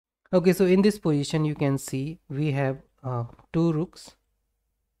Okay, so in this position you can see we have two rooks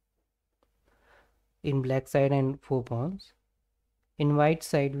in black side and four pawns. In white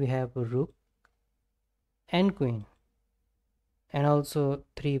side we have a rook and queen and also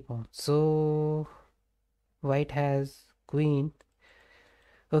three pawns. So white has queen.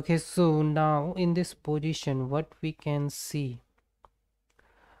 Okay, so now in this position what we can see,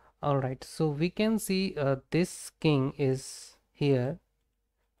 all right, so we can see this king is here.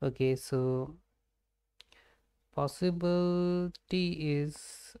 Okay, so possibility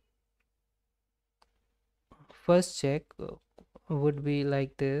is first check would be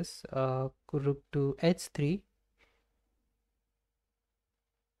like this, rook to h3,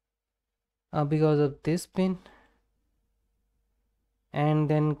 because of this pin, and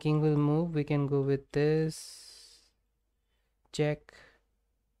then king will move. We can go with this check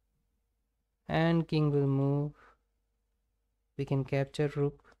and king will move. We can capture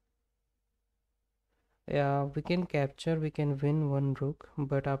rook. Yeah, we can capture, we can win one rook,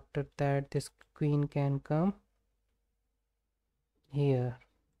 but after that this queen can come here.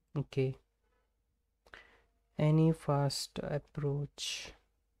 Okay, any fast approach?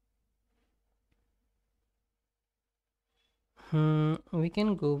 We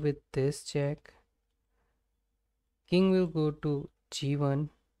can go with this check. King will go to g1,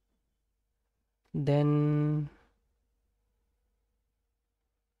 then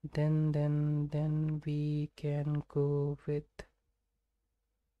we can go with,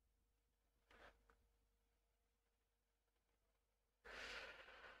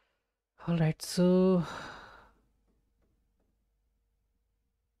 all right, so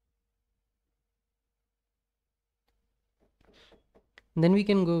then we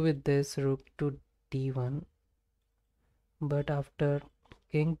can go with this rook to d1, but after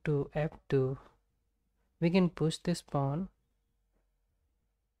king to f2 we can push this pawn.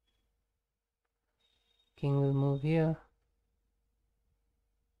 King will move here.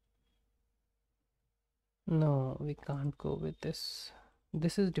 No, we can't go with this.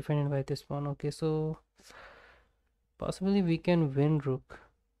 This is defended by this pawn. Okay, so possibly we can win rook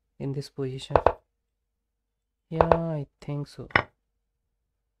in this position. Yeah, I think so.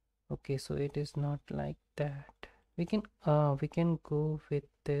 Okay, so it is not like that. We can go with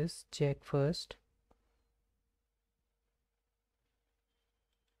this check first.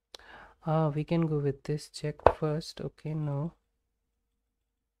 We can go with this check first. Okay, no.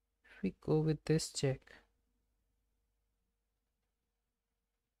 If we go with this check,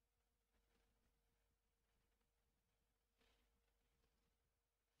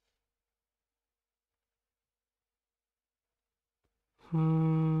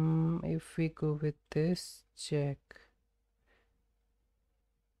 if we go with this check,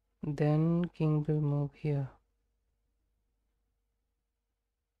 then king will move here.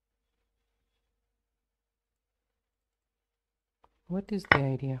 What is the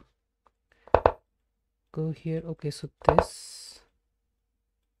idea? Go here. Okay, so this,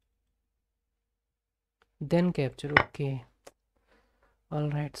 then capture. Okay, all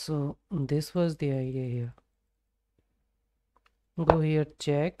right, so this was the idea here. Go here,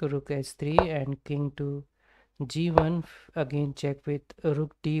 check, rook h3 and king to g1. Again check with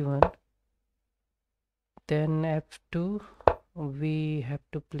rook d1, then f2. We have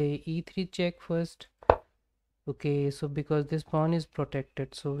to play e3 check first. Okay, so because this pawn is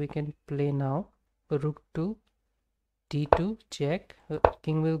protected, so we can play now rook to d2 check.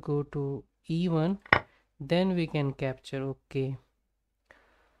 King will go to e1, then we can capture. Okay,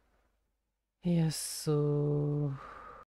 yes, so